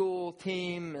a school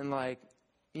team and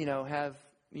have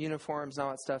uniforms and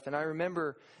all that stuff. And I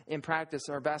remember in practice,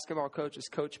 our basketball coach is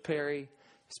Coach Perry.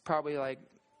 He's probably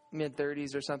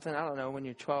mid-30s or something. I don't know. When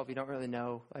you're 12, you don't really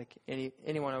know.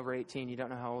 Anyone over 18, you don't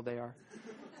know how old they are.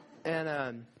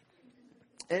 And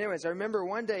anyways, I remember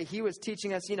one day he was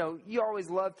teaching us, you always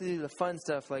love to do the fun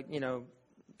stuff,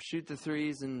 shoot the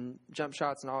threes and jump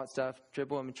shots and all that stuff,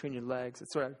 dribble in between your legs.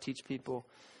 That's what I would teach people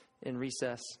in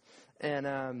recess.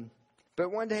 And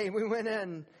but one day we went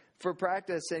in for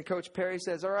practice and Coach Perry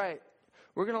says, all right,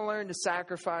 we're going to learn to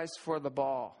sacrifice for the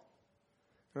ball.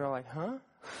 And we're all like, huh?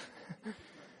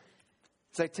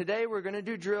 It's like, today we're going to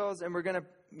do drills and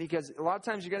because a lot of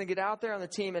times you're going to get out there on the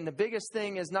team and the biggest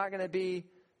thing is not going to be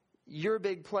your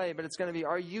big play, but it's going to be,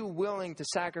 are you willing to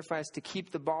sacrifice to keep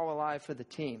the ball alive for the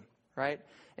team? Right?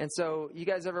 And so you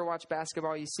guys ever watch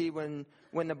basketball, you see when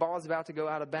the ball is about to go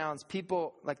out of bounds,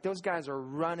 people, those guys are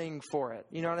running for it.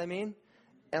 You know what I mean?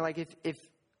 And if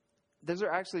those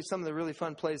are actually some of the really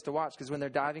fun plays to watch, because when they're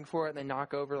diving for it, they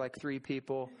knock over 3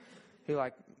 people who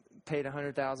paid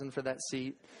 $100,000 for that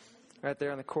seat right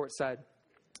there on the court side.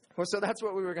 Well, so that's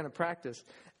what we were going to practice.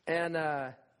 And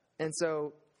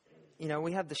so,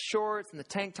 we have the shorts and the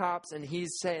tank tops, and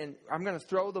he's saying, I'm going to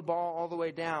throw the ball all the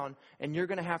way down, and you're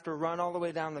going to have to run all the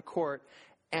way down the court,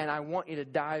 and I want you to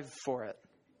dive for it.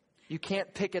 You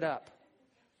can't pick it up.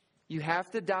 You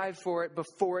have to dive for it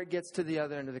before it gets to the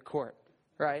other end of the court,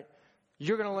 right?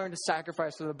 You're going to learn to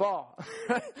sacrifice for the ball.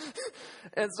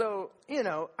 And so,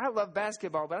 I love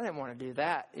basketball, but I didn't want to do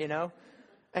that,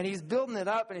 And he's building it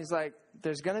up, and he's like,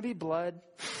 there's going to be blood.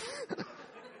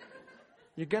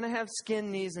 You're going to have skin,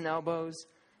 knees, and elbows.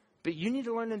 But you need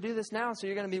to learn to do this now, so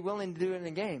you're going to be willing to do it in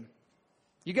a game.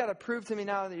 You got to prove to me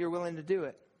now that you're willing to do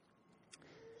it.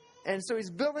 And so he's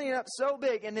building it up so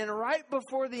big, and then right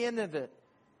before the end of it,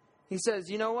 he says,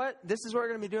 you know what? This is what we're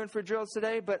going to be doing for drills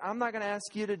today, but I'm not going to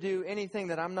ask you to do anything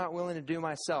that I'm not willing to do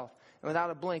myself. And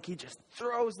without a blink, he just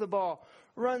throws the ball,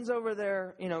 runs over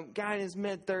there, guy in his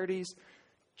mid-30s,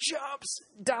 jumps,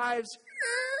 dives,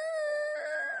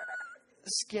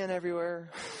 skin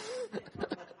everywhere,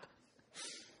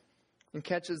 and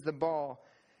catches the ball.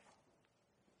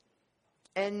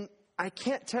 And I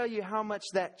can't tell you how much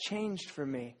that changed for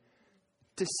me,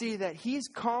 to see that he's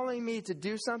calling me to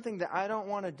do something that I don't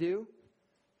want to do,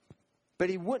 but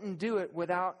he wouldn't do it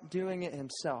without doing it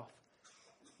himself.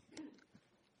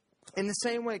 In the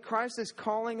same way, Christ is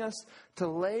calling us to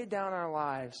lay down our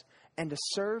lives and to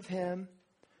serve Him,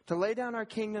 to lay down our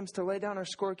kingdoms, to lay down our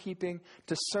scorekeeping,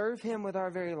 to serve Him with our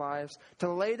very lives,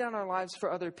 to lay down our lives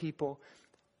for other people.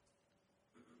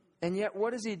 And yet,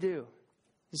 what does He do?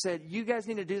 He said, you guys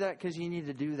need to do that because you need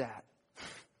to do that.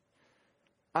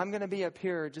 I'm going to be up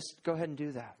here. Just go ahead and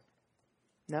do that.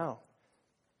 No.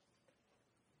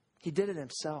 He did it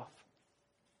Himself.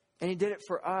 And He did it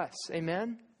for us.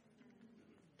 Amen?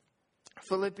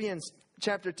 Philippians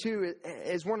chapter 2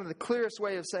 is one of the clearest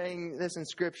way of saying this in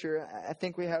Scripture. I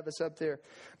think we have this up there.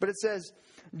 But it says,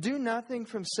 do nothing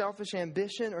from selfish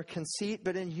ambition or conceit,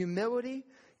 but in humility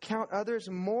count others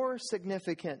more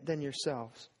significant than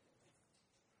yourselves.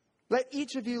 Let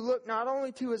each of you look not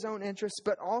only to his own interests,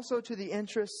 but also to the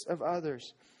interests of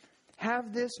others.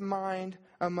 Have this mind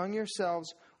among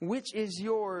yourselves, which is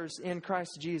yours in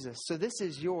Christ Jesus. So this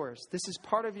is yours. This is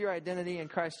part of your identity in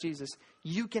Christ Jesus.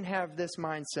 You can have this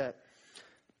mindset.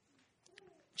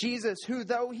 Jesus, who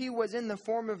though He was in the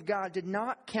form of God, did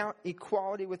not count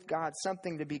equality with God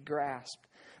something to be grasped,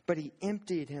 but He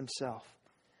emptied Himself.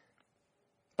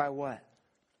 By what?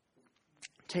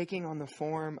 Taking on the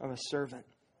form of a servant.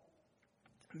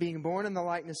 Being born in the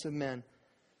likeness of men.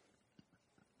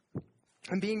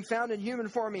 And being found in human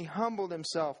form, He humbled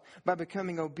Himself by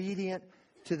becoming obedient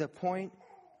to the point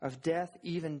of death,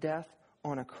 even death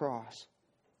on a cross.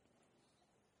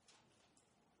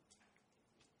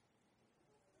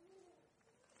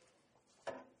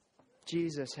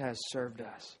 Jesus has served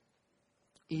us,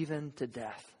 even to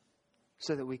death,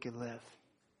 so that we could live.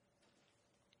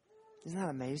 Isn't that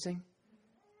amazing?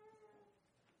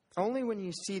 Only when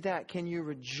you see that can you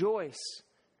rejoice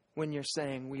when you're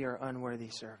saying we are unworthy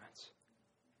servants.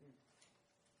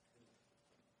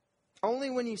 Only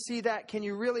when you see that can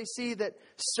you really see that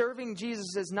serving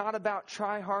Jesus is not about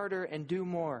try harder and do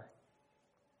more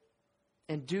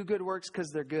and do good works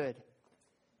because they're good.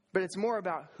 But it's more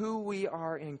about who we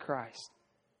are in Christ.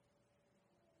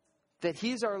 That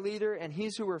He's our leader and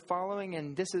He's who we're following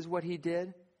and this is what He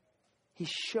did. He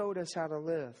showed us how to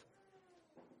live.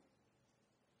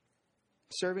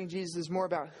 Serving Jesus is more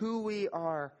about who we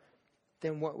are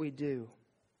than what we do.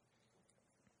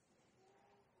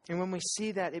 And when we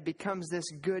see that, it becomes this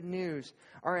good news.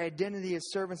 Our identity as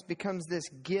servants becomes this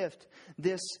gift,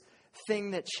 this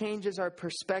thing that changes our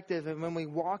perspective. And when we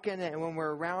walk in it and when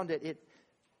we're around it,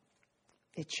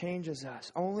 it changes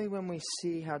us. Only when we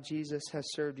see how Jesus has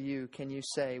served you can you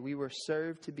say, we were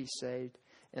served to be saved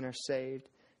and are saved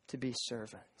to be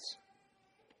servants.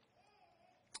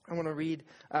 I want to read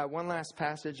one last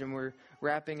passage and we're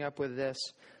wrapping up with this.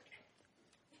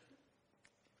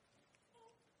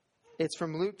 It's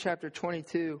from Luke chapter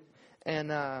 22. And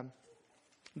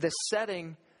the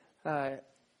setting,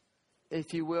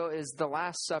 if you will, is the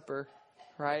Last Supper,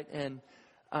 right? And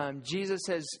Jesus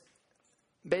has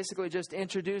basically just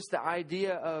introduced the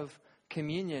idea of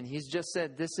communion. He's just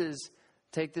said,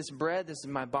 take this bread, this is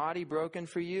my body broken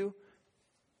for you.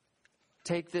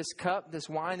 Take this cup, this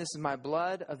wine, this is my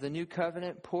blood of the new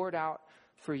covenant poured out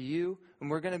for you.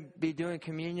 And we're going to be doing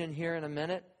communion here in a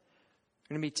minute.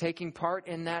 We're going to be taking part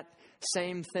in that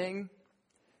same thing.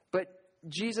 But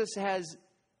Jesus has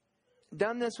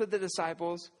done this with the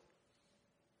disciples.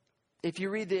 If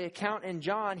you read the account in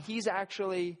John, He's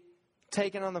actually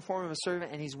taken on the form of a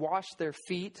servant and He's washed their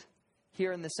feet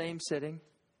here in the same sitting.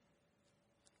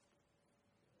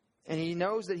 And He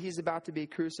knows that He's about to be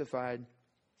crucified.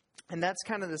 And that's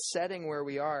kind of the setting where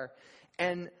we are.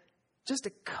 And just a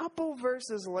couple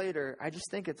verses later, I just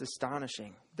think it's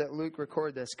astonishing that Luke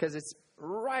recorded this, because it's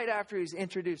right after He's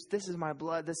introduced, this is my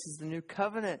blood, this is the new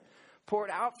covenant poured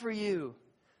out for you.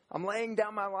 I'm laying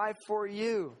down my life for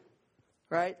you.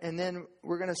 Right? And then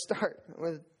we're going to start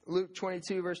with Luke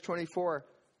 22, verse 24.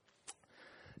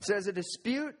 It says, a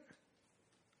dispute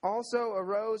also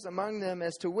arose among them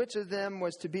as to which of them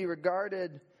was to be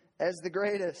regarded as the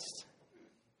greatest.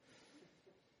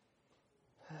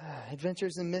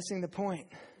 Adventures in missing the point.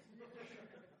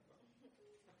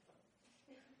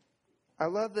 I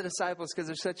love the disciples because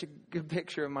they're such a good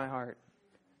picture of my heart.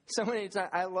 So many times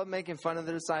I love making fun of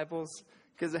the disciples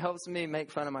because it helps me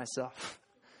make fun of myself.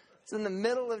 It's in the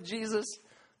middle of Jesus,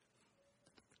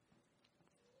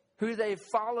 who they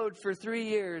followed for 3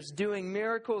 years, doing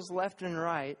miracles left and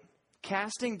right,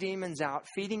 casting demons out,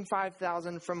 feeding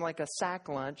 5,000 from like a sack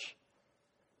lunch,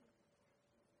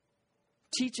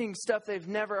 teaching stuff they've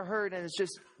never heard, and it's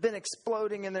just been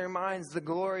exploding in their minds, the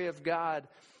glory of God.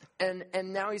 And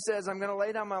now He says, I'm going to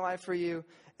lay down my life for you.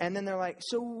 And then they're like,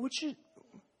 so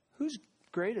who's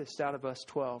greatest out of us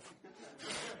 12?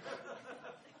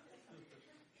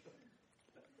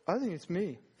 I think it's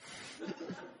me.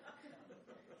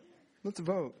 Let's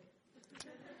vote.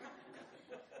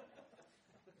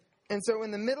 And so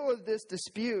in the middle of this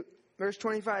dispute, verse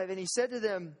 25, and he said to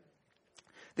them,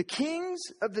 the kings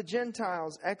of the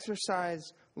Gentiles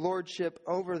exercise lordship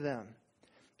over them,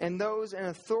 and those in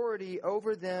authority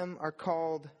over them are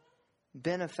called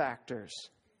benefactors.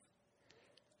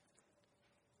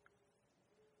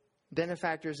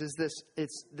 Benefactors is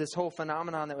this whole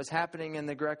phenomenon that was happening in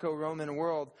the Greco-Roman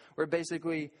world, where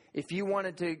basically if you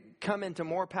wanted to come into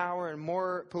more power and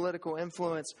more political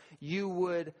influence, you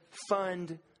would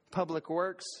fund public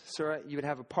works. So you would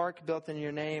have a park built in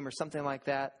your name or something like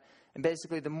that. And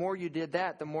basically the more you did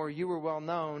that, the more you were well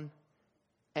known.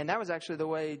 And that was actually the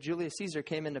way Julius Caesar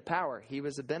came into power. He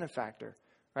was a benefactor,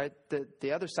 right?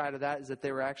 The other side of that is that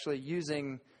they were actually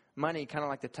using money, kind of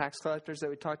like the tax collectors that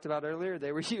we talked about earlier.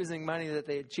 They were using money that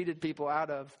they had cheated people out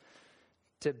of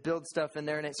to build stuff in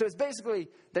their name. So it's basically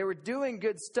they were doing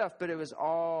good stuff, but it was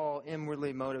all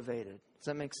inwardly motivated. Does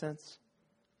that make sense?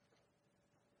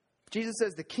 Jesus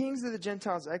says, the kings of the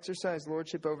Gentiles exercise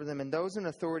lordship over them, and those in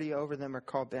authority over them are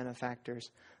called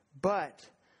benefactors. But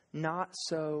not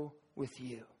so with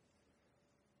you.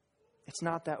 It's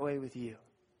not that way with you.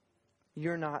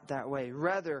 You're not that way.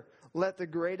 Rather, let the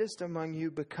greatest among you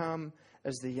become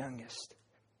as the youngest,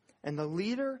 and the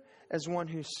leader as one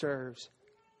who serves.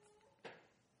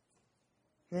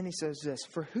 Then he says this,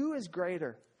 for who is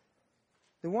greater,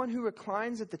 the one who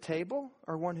reclines at the table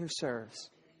or one who serves?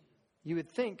 You would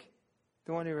think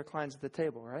the one who reclines at the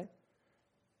table, right?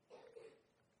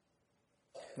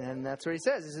 And that's what he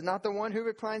says. Is it not the one who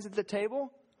reclines at the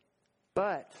table?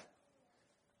 But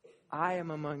I am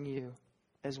among you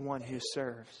as one who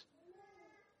serves.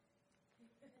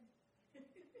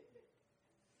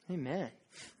 Amen.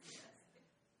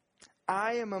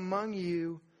 I am among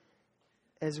you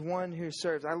as one who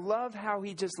serves. I love how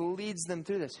he just leads them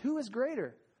through this. Who is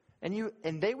greater?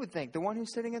 And they would think the one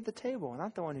who's sitting at the table,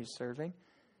 not the one who's serving.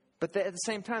 But at the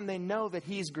same time, they know that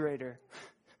he's greater.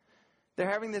 They're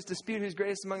having this dispute who's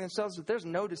greatest among themselves, but there's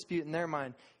no dispute in their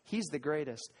mind. He's the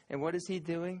greatest. And what is he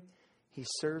doing? He's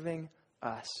serving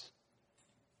us.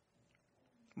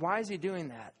 Why is he doing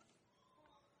that?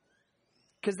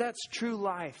 Because that's true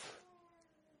life.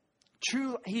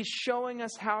 He's showing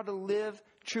us how to live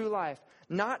true life.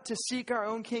 Not to seek our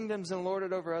own kingdoms and lord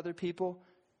it over other people.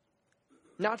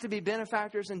 Not to be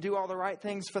benefactors and do all the right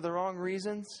things for the wrong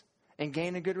reasons and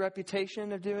gain a good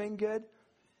reputation of doing good.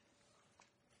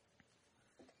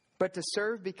 But to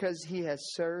serve because he has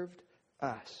served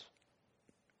us.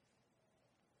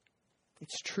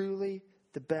 It's truly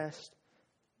the best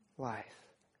life.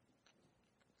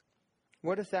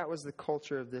 What if that was the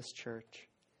culture of this church?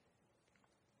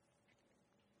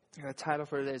 And the title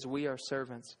for today is We Are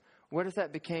Servants. What if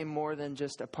that became more than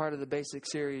just a part of the basic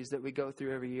series that we go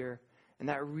through every year? And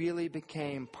that really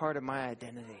became part of my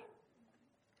identity.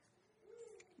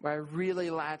 Where I really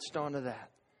latched onto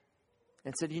that.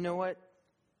 And said, you know what?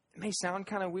 It may sound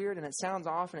kind of weird and it sounds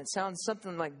off and it sounds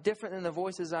something like different than the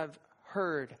voices I've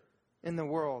heard in the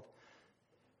world.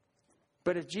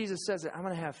 But if Jesus says it, I'm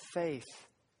going to have faith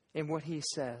in what he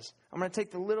says. I'm going to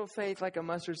take the little faith like a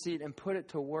mustard seed and put it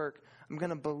to work. I'm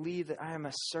going to believe that I am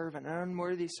a servant, an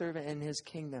unworthy servant in his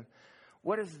kingdom.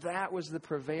 What if that was the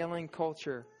prevailing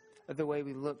culture of the way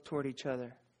we look toward each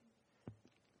other?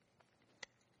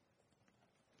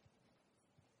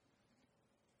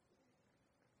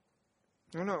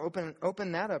 I want to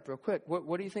open that up real quick.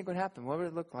 What do you think would happen? What would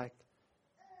it look like?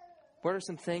 What are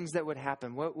some things that would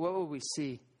happen? What would we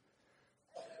see?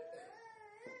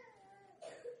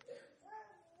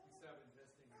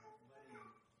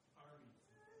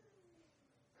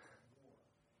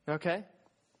 Okay.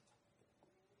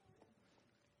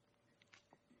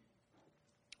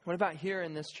 What about here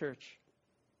in this church?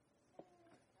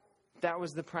 That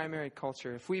was the primary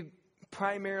culture. If we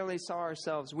primarily saw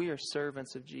ourselves, we are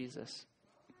servants of Jesus,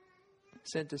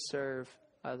 sent to serve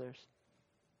others.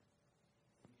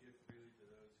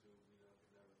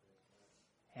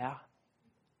 Yeah.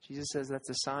 Jesus says that's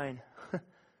a sign.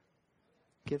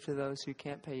 Give to those who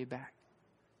can't pay you back.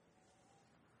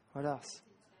 What else?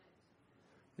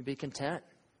 To be content.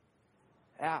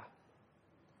 Yeah.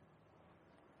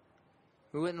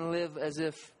 We wouldn't live as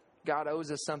if God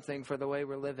owes us something for the way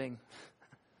we're living.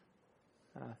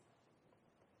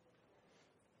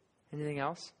 Anything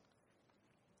else?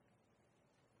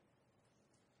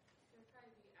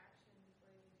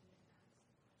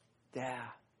 Yeah.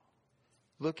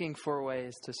 Looking for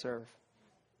ways to serve.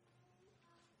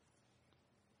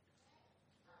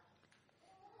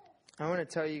 I want to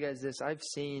tell you guys this. I've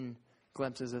seen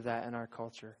glimpses of that in our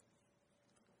culture.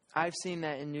 I've seen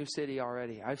that in New City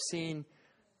already. I've seen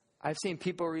I've seen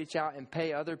people reach out and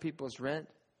pay other people's rent.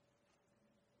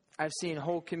 I've seen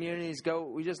whole communities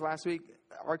go. Last week,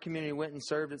 our community went and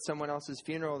served at someone else's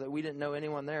funeral that we didn't know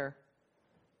anyone there.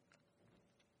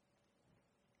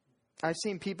 I've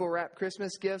seen people wrap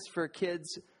Christmas gifts for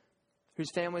kids whose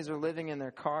families are living in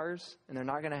their cars and they're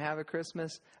not going to have a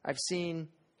Christmas. I've seen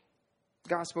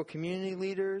gospel community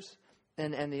leaders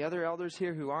and the other elders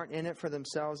here who aren't in it for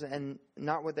themselves and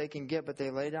not what they can get, but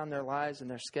they lay down their lives and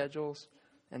their schedules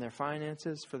and their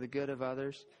finances for the good of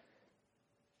others.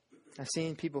 I've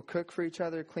seen people cook for each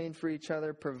other, clean for each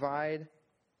other, provide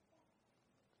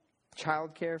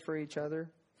childcare for each other,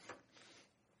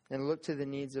 and look to the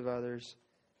needs of others.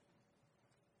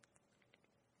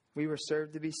 We were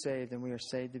served to be saved, and we are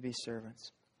saved to be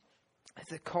servants.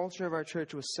 The culture of our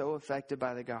church was so affected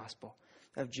by the gospel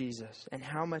of Jesus and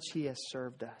how much He has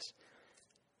served us.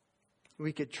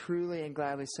 We could truly and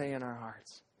gladly say in our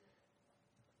hearts,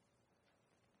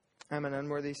 I'm an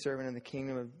unworthy servant in the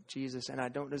kingdom of Jesus, and I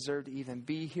don't deserve to even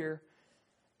be here.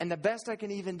 And the best I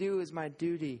can even do is my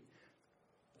duty.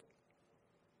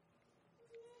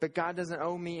 But God doesn't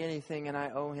owe me anything, and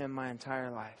I owe Him my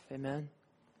entire life. Amen?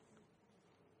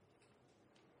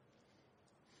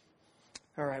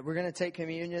 All right, we're going to take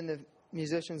communion. The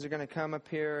musicians are going to come up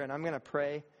here, and I'm going to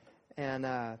pray. And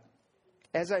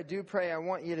as I do pray, I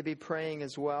want you to be praying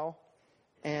as well.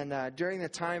 And during the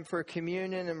time for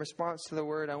communion in response to the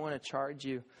word, I want to charge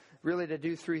you really to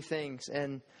do three things.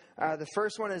 And the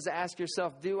first one is to ask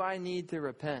yourself, do I need to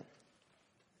repent?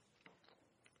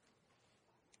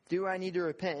 Do I need to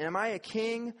repent? Am I a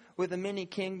king with a mini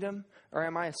kingdom? Or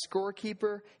am I a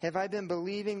scorekeeper? Have I been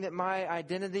believing that my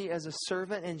identity as a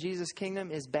servant in Jesus'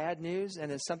 kingdom is bad news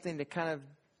and is something to kind of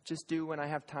just do when I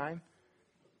have time?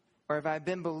 Or have I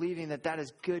been believing that that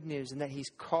is good news and that He's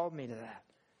called me to that?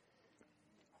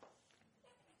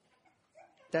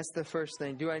 That's the first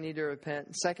thing. Do I need to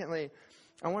repent? Secondly,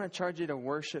 I want to charge you to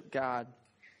worship God.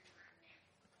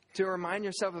 To remind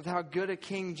yourself of how good a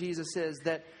king Jesus is,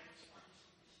 that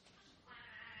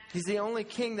He's the only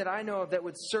king that I know of that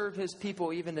would serve His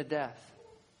people even to death.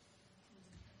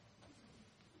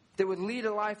 That would lead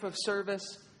a life of service,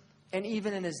 and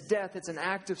even in His death, it's an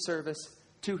act of service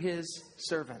to His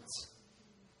servants.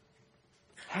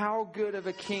 How good of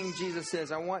a king Jesus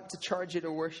is. I want to charge you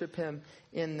to worship Him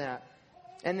in that.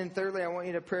 And then thirdly, I want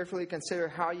you to prayerfully consider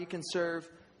how you can serve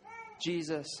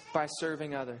Jesus by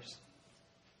serving others.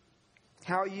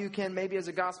 How you can, maybe as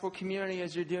a gospel community,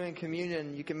 as you're doing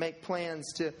communion, you can make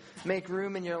plans to make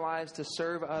room in your lives to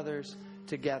serve others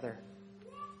together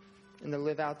and to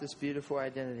live out this beautiful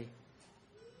identity.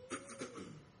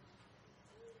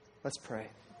 Let's pray.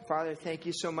 Father, thank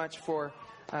you so much for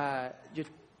the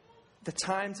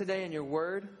time today and your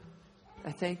word.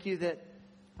 I thank you that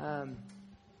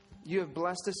you have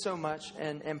blessed us so much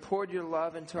and poured your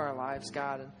love into our lives,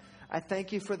 God. And I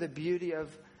thank you for the beauty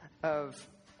of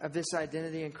this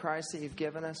identity in Christ that you've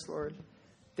given us, Lord,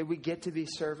 that we get to be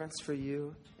servants for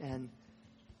you. And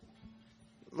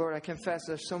Lord, I confess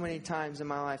there's so many times in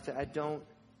my life that I don't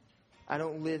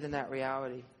live in that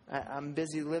reality. I'm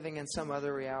busy living in some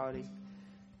other reality.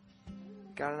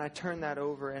 God, and I turn that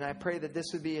over, and I pray that this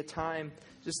would be a time,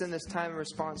 just in this time of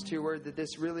response to your word, that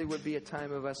this really would be a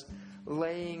time of us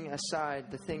laying aside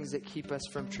the things that keep us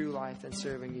from true life and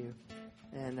serving you.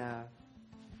 And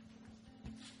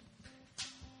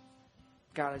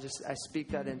God, I speak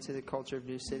that into the culture of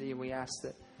New City, and we ask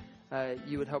that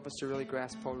you would help us to really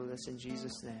grasp hold of this in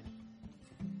Jesus' name.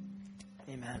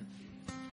 Amen.